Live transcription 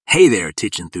Hey there,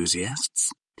 Titch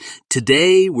enthusiasts.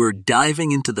 Today we're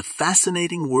diving into the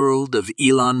fascinating world of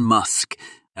Elon Musk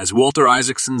as Walter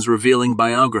Isaacson's revealing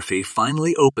biography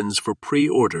finally opens for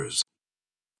pre-orders.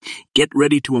 Get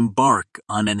ready to embark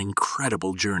on an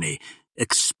incredible journey,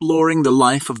 exploring the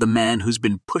life of the man who's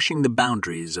been pushing the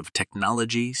boundaries of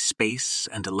technology, space,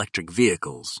 and electric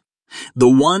vehicles. The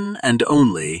one and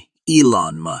only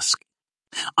Elon Musk.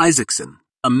 Isaacson,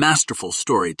 a masterful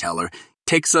storyteller,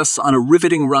 takes us on a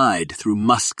riveting ride through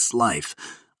Musk's life,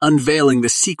 unveiling the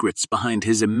secrets behind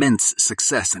his immense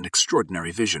success and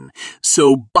extraordinary vision.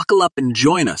 So buckle up and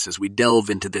join us as we delve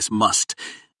into this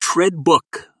must-read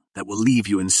book that will leave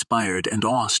you inspired and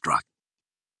awestruck.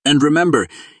 And remember,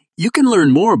 you can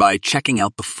learn more by checking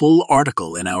out the full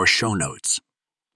article in our show notes.